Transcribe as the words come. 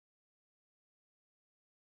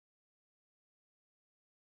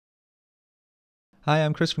Hi,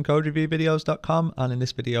 I'm Chris from CodeReviewVideos.com, and in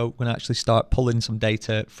this video we're going to actually start pulling some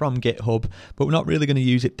data from GitHub, but we're not really going to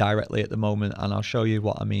use it directly at the moment, and I'll show you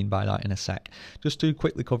what I mean by that in a sec. Just to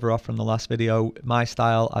quickly cover off from the last video, my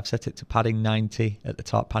style, I've set it to padding 90 at the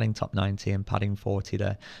top, padding top 90 and padding 40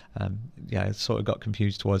 there. Yeah, I sort of got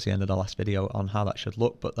confused towards the end of the last video on how that should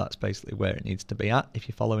look, but that's basically where it needs to be at if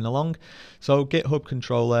you're following along. So GitHub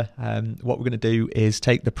controller, what we're going to do is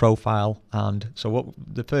take the profile, and so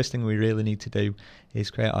the first thing we really need to do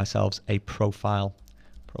is create ourselves a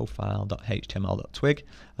profile.html.twig,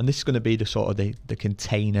 and this is going to be the sort of the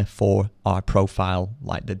container for our profile,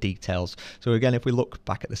 like the details. So again, if we look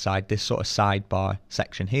back at the side, this sort of sidebar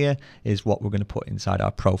section here is what we're going to put inside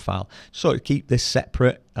our profile. So to keep this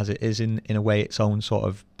separate as it is in a way its own sort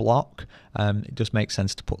of block, it just makes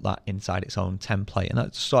sense to put that inside its own template, and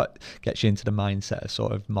that sort of gets you into the mindset of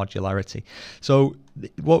sort of modularity. So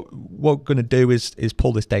what we're going to do is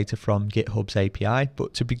pull this data from GitHub's API,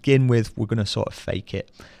 but to begin with we're going to sort of fake it,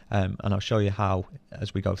 and I'll show you how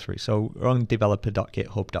as we go through. So we're on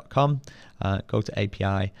developer.github.com, go to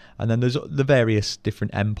API, and then there's the various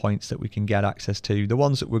different endpoints that we can get access to. The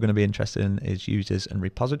ones that we're going to be interested in is users and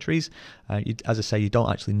repositories. As I say, you don't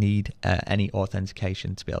actually need any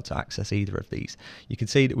authentication to be able to access either of these. You can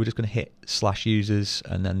see that we're just going to hit /users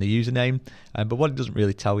and then the username, but what it doesn't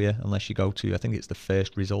really tell you unless you go to, I think it's the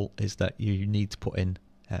first result, is that you need to put in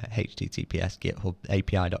https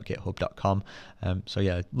api.github.com. So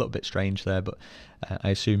yeah, a little bit strange there, but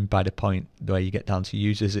I assume by the point where you get down to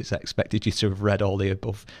users, it's expected you to have read all the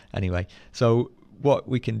above anyway. So what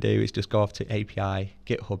we can do is just go off to api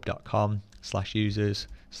github.com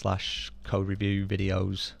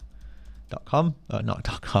 /users/codereviewvideos.com,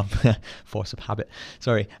 not .com, force of habit,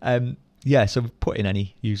 sorry. Yeah, so put in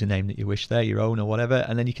any username that you wish there, your own or whatever,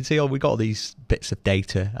 and then you can see, we got all these bits of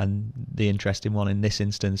data, and the interesting one in this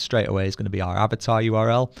instance straight away is going to be our avatar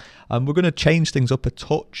URL. And we're going to change things up a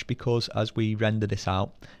touch, because as we render this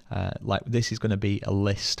out, like this is going to be a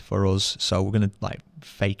list for us, so we're going to like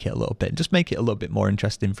fake it a little bit and just make it a little bit more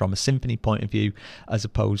interesting from a Symfony point of view, as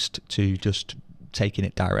opposed to just taking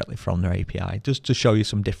it directly from their API, just to show you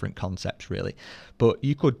some different concepts really. But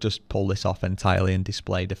you could just pull this off entirely and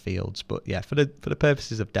display the fields, but yeah, for the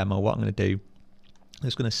purposes of demo, what I'm going to do, I'm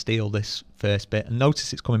just going to steal this first bit, and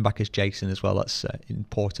notice it's coming back as JSON as well. That's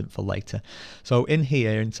important for later. So in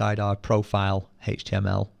here, inside our profile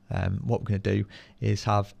HTML, what we're going to do is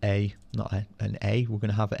have we're going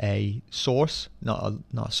to have a source, not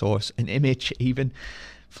a source, an image even.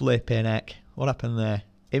 Flipping heck, what happened there?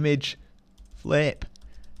 Image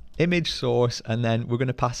source, and then we're going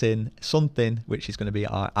to pass in something which is going to be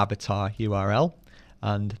our avatar URL,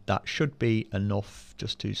 and that should be enough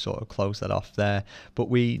just to sort of close that off there. But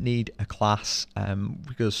we need a class,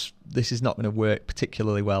 because this is not going to work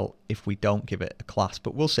particularly well if we don't give it a class,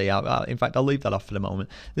 but we'll see. In fact, I'll leave that off for the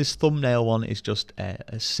moment. This thumbnail one is just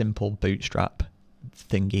a simple Bootstrap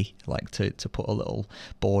thingy, like to put a little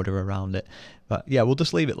border around it. But yeah, we'll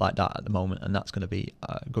just leave it like that at the moment, and that's going to be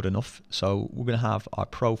good enough. So we're going to have our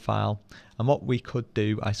profile, and what we could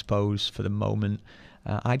do, I suppose, for the moment,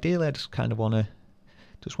 ideally I just kind of want to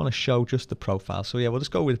show just the profile. So yeah, we'll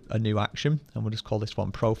just go with a new action, and we'll just call this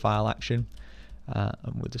one profile action, and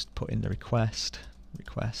we'll just put in the request.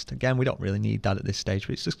 Again, we don't really need that at this stage,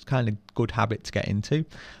 but it's just kind of good habit to get into.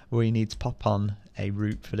 We need to pop on a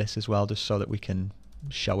root for this as well, just so that we can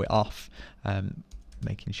show it off,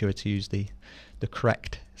 making sure to use the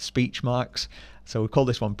correct speech marks. So we call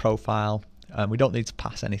this one profile, and we don't need to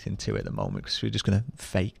pass anything to it at the moment, because we're just going to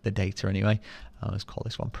fake the data anyway. Let's call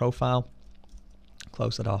this one profile,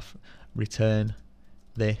 close that off, return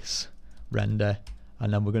this, render,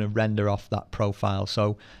 and then we're going to render off that profile.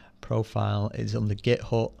 So profile is under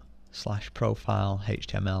GitHub /profile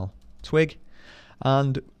HTML twig,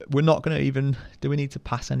 and we're not going to even, do we need to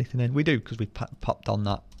pass anything in? We do, because we popped on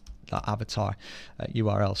that avatar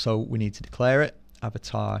URL. So we need to declare it,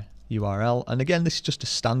 avatar URL, and again, this is just a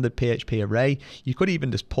standard PHP array. You could even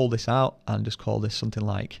just pull this out and just call this something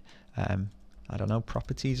like I don't know,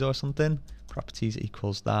 properties or something. Properties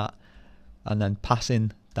equals that, and then pass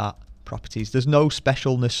in that properties. There's no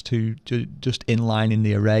specialness to just inlining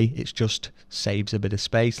the array. It's just saves a bit of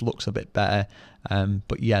space, looks a bit better,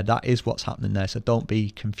 but yeah, that is what's happening there. So don't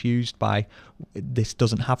be confused by, this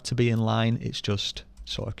doesn't have to be in line, it's just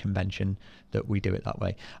sort of convention that we do it that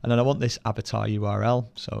way. And then I want this avatar URL,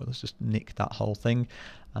 so let's just nick that whole thing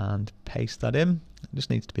and paste that in. It just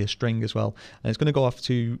needs to be a string as well, and it's going to go off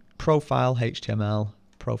to profile HTML,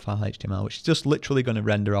 which is just literally going to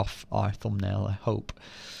render off our thumbnail, I hope.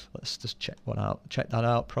 Let's just check that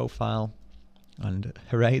out, profile, And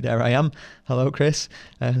hooray, there I am. Hello, Chris.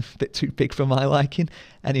 A bit too big for my liking.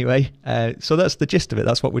 Anyway, so that's the gist of it.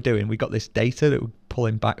 That's what we're doing. We got this data that we're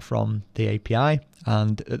pulling back from the API.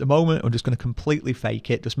 And at the moment, I'm just going to completely fake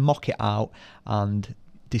it, just mock it out and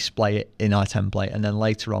display it in our template. And then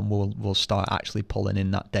later on, we'll start actually pulling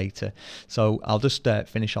in that data. So I'll just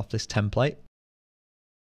finish off this template.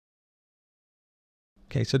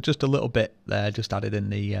 Okay, so just a little bit there, just added in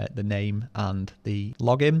the name and the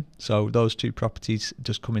login. So those two properties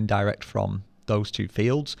just come in direct from those two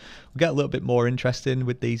fields. We'll get a little bit more interesting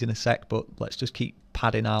with these in a sec, but let's just keep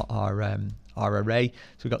padding out our array.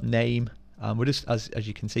 So we've got name, and we're just, as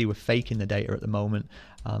you can see, we're faking the data at the moment.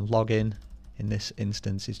 And login in this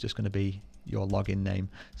instance is just going to be your login name.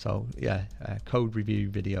 So yeah, code review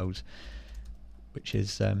videos, which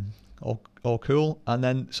is all cool. And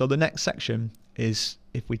then so the next section is,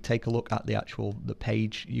 if we take a look at the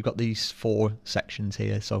page, you've got these 4 sections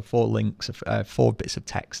here. So 4 links, 4 bits of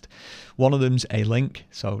text. One of them's a link,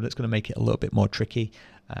 so that's going to make it a little bit more tricky.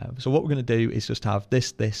 So what we're going to do is just have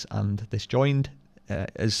this, and this joined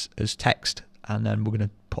as text, and then we're going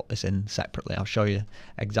to put this in separately. I'll show you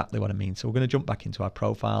exactly what I mean. So we're going to jump back into our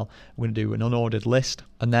profile. We're going to do an unordered list,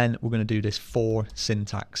 and then we're going to do this for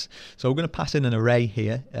syntax. So we're going to pass in an array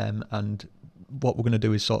here, and what we're going to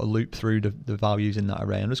do is sort of loop through the values in that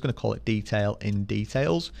array. I'm just going to call it detail in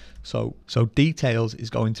details. So details is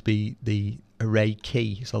going to be the array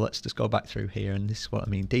key. So let's just go back through here, and this is what I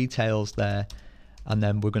mean. Details there, and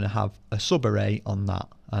then we're going to have a subarray on that.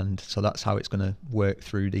 And so that's how it's going to work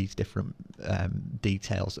through these different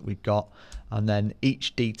details that we've got. And then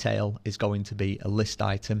each detail is going to be a list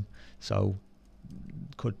item. So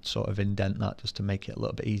could sort of indent that just to make it a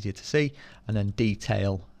little bit easier to see. And then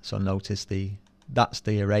detail, so notice that's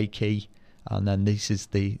the array key, and then this is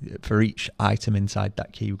for each item inside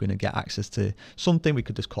that key, we're going to get access to something. We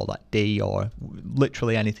could just call that D, or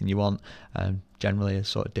literally anything you want. Generally I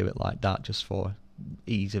sort of do it like that just for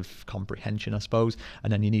ease of comprehension, I suppose.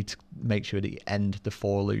 And then you need to make sure that you end the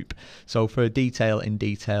for loop. So for a detail in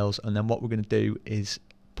details, and then what we're going to do is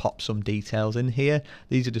pop some details in here.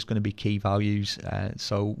 These are just going to be key values.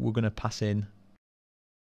 So we're going to pass in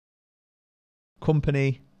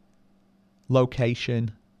company,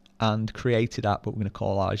 location, and created at, but we're going to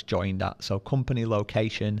call ours joined at. So company,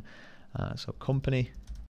 location, so company,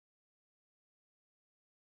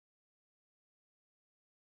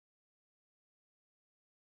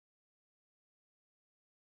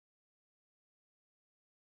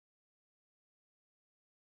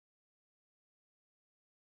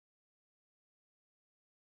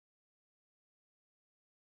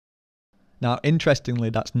 now, interestingly,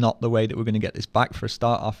 that's not the way that we're going to get this back. For a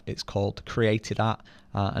start off, it's called created at,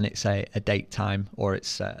 and it's a date time, or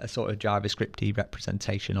it's a sort of JavaScripty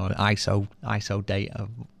representation, or ISO date,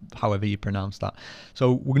 however you pronounce that.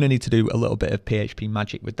 So we're going to need to do a little bit of PHP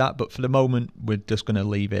magic with that, but for the moment, we're just going to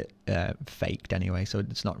leave it faked anyway, so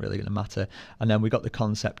it's not really going to matter. And then we got the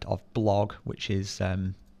concept of blog, which is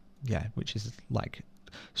which is like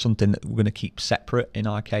something that we're going to keep separate. In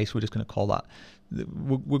our case, we're just going to call that,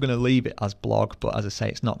 we're going to leave it as blog, but as I say,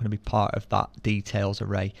 it's not going to be part of that details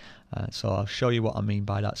array. So I'll show you what I mean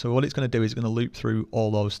by that. So what it's going to do is it's going to loop through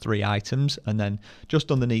all those 3 items, and then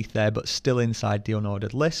just underneath there, but still inside the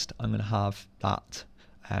unordered list, I'm going to have that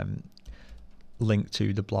link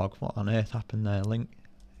to the blog. What on earth happened there? Link.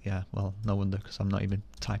 Yeah, well, no wonder, because I'm not even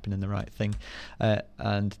typing in the right thing.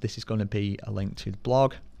 And this is going to be a link to the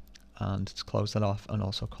blog. And just close that off and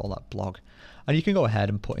also call that blog. And you can go ahead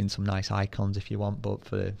and put in some nice icons if you want, but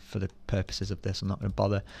for the purposes of this, I'm not going to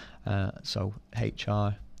bother. So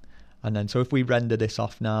HR, and then so if we render this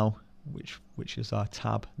off now, which is our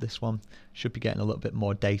tab, this one should be getting a little bit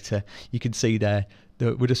more data. You can see there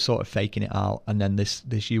that we're just sort of faking it out, and then this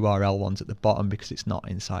URL one's at the bottom because it's not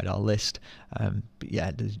inside our list. But yeah,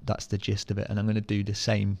 that's the gist of it. And I'm going to do the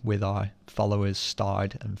same with our followers,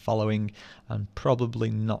 starred and following. I'm probably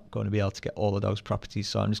not going to be able to get all of those properties,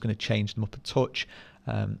 so I'm just going to change them up a touch,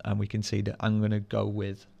 and we can see that I'm going to go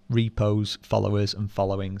with repos, followers, and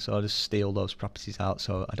following. So I'll just steal those properties out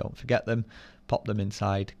so I don't forget them, pop them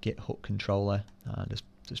inside Git hook controller, and just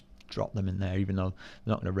drop them in there, even though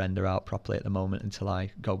they're not going to render out properly at the moment until I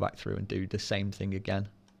go back through and do the same thing again.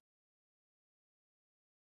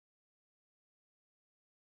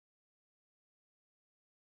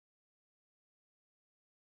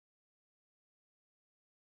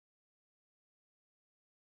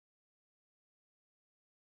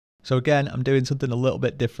 So again, I'm doing something a little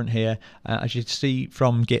bit different here. As you see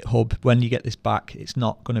from GitHub, when you get this back, it's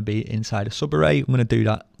not going to be inside a subarray. I'm going to do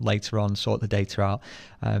that later on, sort the data out.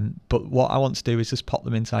 But what I want to do is just pop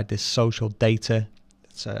them inside this social data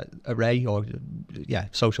array, or yeah,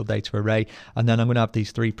 social data array, and then I'm going to have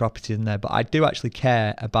these 3 properties in there. But I do actually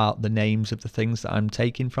care about the names of the things that I'm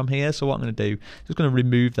taking from here. So what I'm going to do is just going to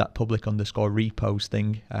remove that public underscore repos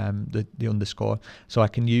thing, the underscore, so I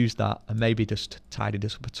can use that and maybe just tidy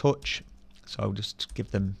this up a touch. So just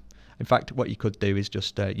give them. In fact, what you could do is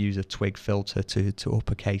just use a twig filter to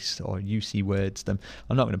uppercase or UC words them.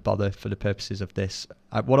 I'm not going to bother for the purposes of this.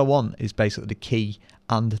 What I want is basically the key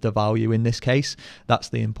and the value in this case. That's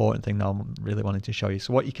the important thing that I'm really wanting to show you.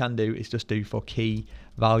 So what you can do is just do for key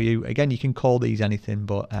value. Again, you can call these anything,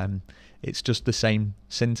 but it's just the same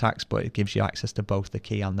syntax, but it gives you access to both the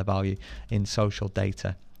key and the value in social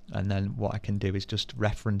data. And then what I can do is just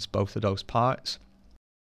reference both of those parts.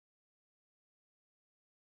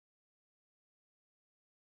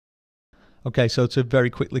 Okay, so to very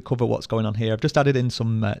quickly cover what's going on here, I've just added in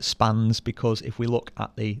some spans, because if we look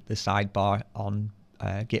at the sidebar on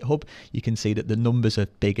GitHub, you can see that the numbers are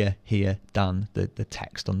bigger here than the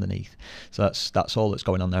text underneath. So that's all that's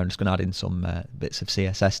going on there. I'm just going to add in some bits of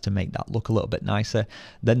CSS to make that look a little bit nicer.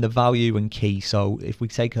 Then the value and key. So if we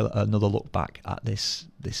take another look back at this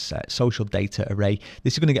social data array,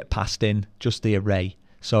 this is going to get passed in just the array.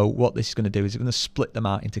 So what this is going to do is it's going to split them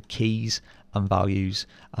out into keys and values,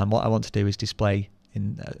 and what I want to do is display,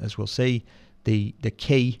 as we'll see, the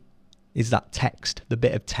key is that text, the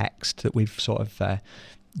bit of text that we've sort of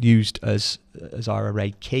used as our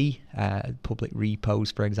array key, public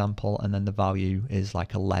repos for example, and then the value is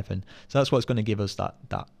like 11. So that's what's going to give us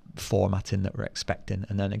that formatting that we're expecting.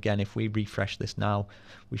 And then again, if we refresh this now,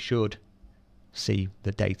 we should see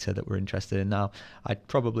the data that we're interested in. Now, I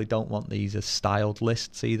probably don't want these as styled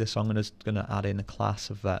lists either, so I'm going to add in a class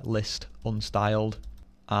of list unstyled,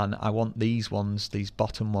 and I want these ones, these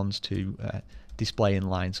bottom ones, to display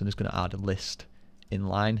inline. So I'm just going to add a list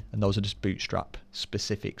inline, and those are just Bootstrap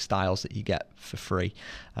specific styles that you get for free.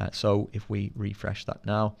 So if we refresh that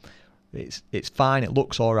now, it's fine, it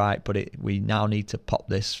looks all right, but we now need to pop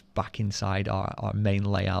this back inside our main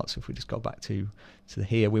layout. So if we just go back to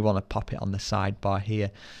here, we want to pop it on the sidebar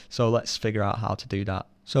here. So let's figure out how to do that.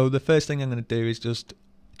 So the first thing I'm going to do is just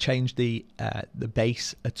change the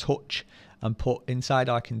base a touch and put inside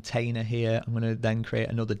our container here. I'm going to then create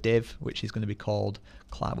another div, which is going to be called,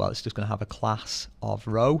 well, it's just going to have a class of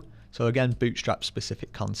row. So again, Bootstrap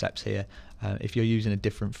specific concepts here. If you're using a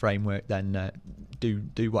different framework, then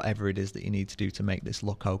do whatever it is that you need to do to make this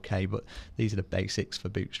look okay, but these are the basics for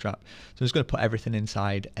Bootstrap. So I'm just going to put everything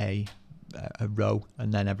inside a row,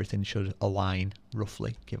 and then everything should align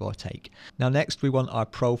roughly, give or take. Now next we want our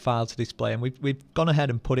profile to display, and we've gone ahead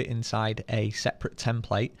and put it inside a separate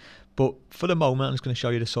template, but for the moment I'm just going to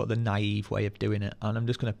show you the sort of the naive way of doing it, and I'm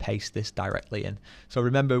just going to paste this directly in. So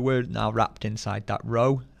remember, we're now wrapped inside that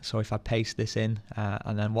row, so if I paste this in,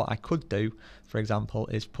 and then what I could do, for example,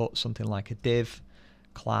 is put something like a div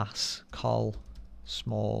class col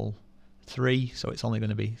small 3, so it's only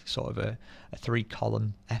going to be sort of a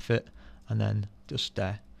 3-column effort, and then just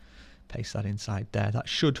paste that inside there. That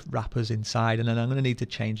should wrap us inside, and then I'm going to need to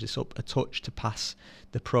change this up a touch to pass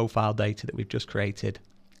the profile data that we've just created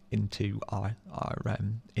into our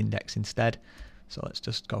index instead. So let's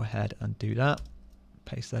just go ahead and do that.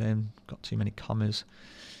 Paste that in. Got too many commas.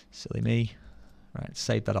 Silly me. Right,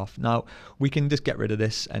 save that off. Now we can just get rid of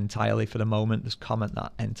this entirely for the moment. Just comment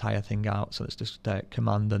that entire thing out. So let's just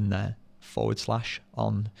command and /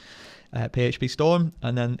 on PHP Storm,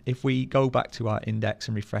 and then if we go back to our index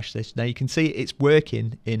and refresh this, now you can see it's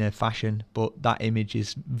working in a fashion, but that image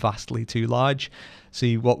is vastly too large. So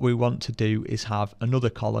what we want to do is have another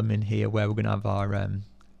column in here where we're going to have our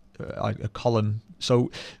a column.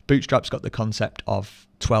 So Bootstrap's got the concept of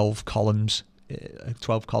 12 columns, a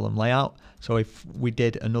 12-column layout. So if we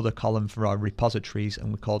did another column for our repositories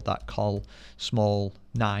and we called that col small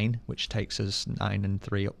 9, which takes us 9 and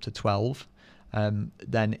 3 up to 12,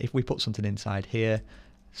 then if we put something inside here,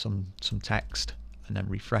 some text, and then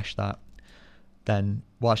refresh that, then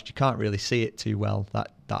whilst you can't really see it too well,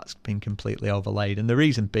 that's been completely overlaid. And the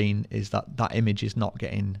reason being is that image is not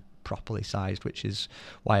getting properly sized, which is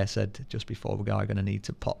why I said just before we are going to need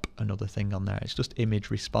to pop another thing on there. It's just image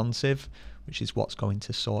responsive, which is what's going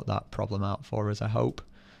to sort that problem out for us, I hope.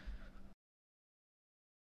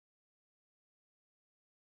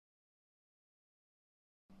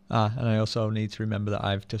 And I also need to remember that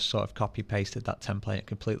I've just sort of copy pasted that template. It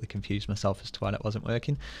completely confused myself as to why that wasn't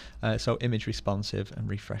working. So image responsive, and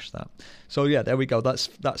refresh that. So yeah, there we go. That's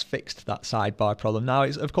fixed that sidebar problem. Now,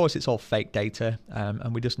 of course, it's all fake data,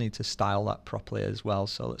 and we just need to style that properly as well.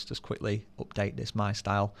 So let's just quickly update this my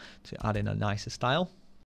style to add in a nicer style.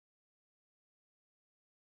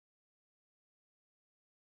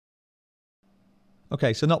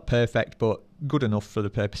 Okay, so not perfect, but good enough for the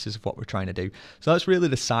purposes of what we're trying to do. So that's really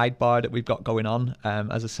the sidebar that we've got going on.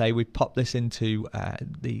 As I say, we pop this into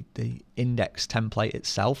the index template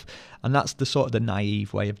itself, and that's the sort of the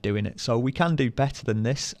naive way of doing it. So we can do better than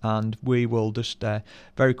this, and we will just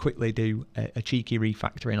very quickly do a cheeky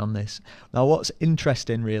refactoring on this. Now, what's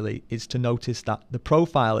interesting really is to notice that the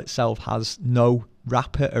profile itself has no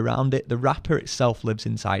wrapper around it. The wrapper itself lives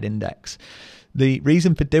inside index. The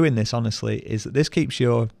reason for doing this, honestly, is that this keeps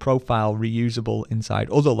your profile reusable inside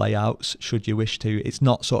other layouts should you wish to. It's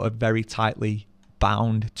not sort of very tightly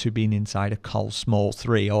bound to being inside a col small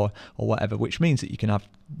 3 or whatever, which means that you can have,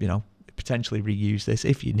 you know, potentially reuse this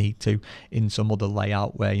if you need to in some other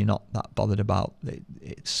layout where you're not that bothered about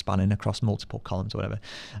it spanning across multiple columns or whatever.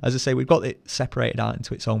 As I say, we've got it separated out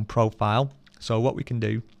into its own profile. So what we can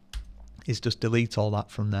do is just delete all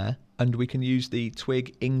that from there, and we can use the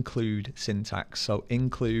twig include syntax. So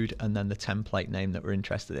include and then the template name that we're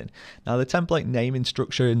interested in. Now the template naming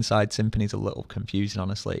structure inside Symfony is a little confusing,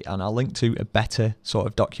 honestly, and I'll link to a better sort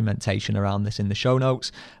of documentation around this in the show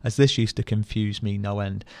notes, as this used to confuse me no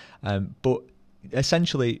end. But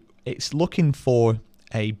essentially it's looking for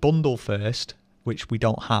a bundle first, which we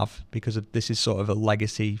don't have because of this is sort of a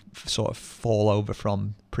legacy sort of fall over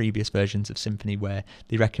from previous versions of Symfony where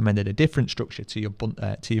they recommended a different structure to your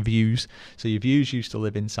views. So your views used to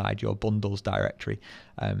live inside your bundles directory,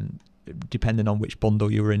 depending on which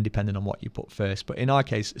bundle you were in, depending on what you put first. But in our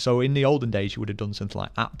case, so in the olden days, you would have done something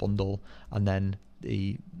like @bundle and then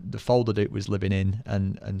the folder that it was living in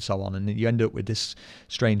and so on, and you end up with this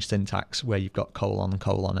strange syntax where you've got colon,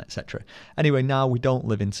 etc. Anyway, now we don't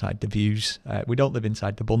live inside the views, we don't live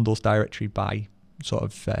inside the bundles directory by sort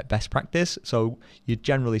of best practice, so you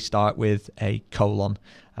generally start with a colon,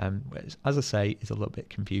 which, as I say, is a little bit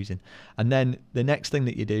confusing. And then the next thing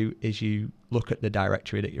that you do is you look at the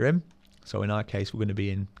directory that you're in. So in our case, we're going to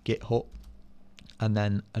be in GitHub, and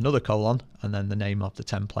then another colon, and then the name of the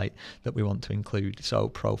template that we want to include. So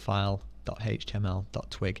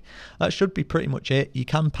profile.html.twig. That should be pretty much it. You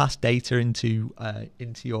can pass data into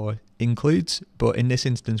your includes, but in this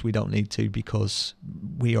instance we don't need to because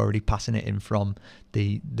we're already passing it in from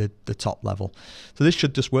the top level. So this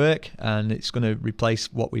should just work, and it's going to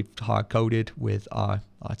replace what we've hard coded with our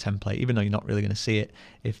template, even though you're not really going to see it.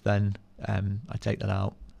 If then I take that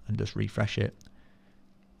out and just refresh it,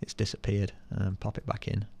 it's disappeared, and pop it back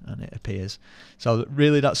in and it appears. So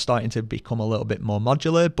really that's starting to become a little bit more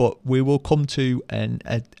modular, but we will come to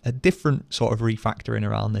a different sort of refactoring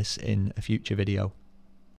around this in a future video.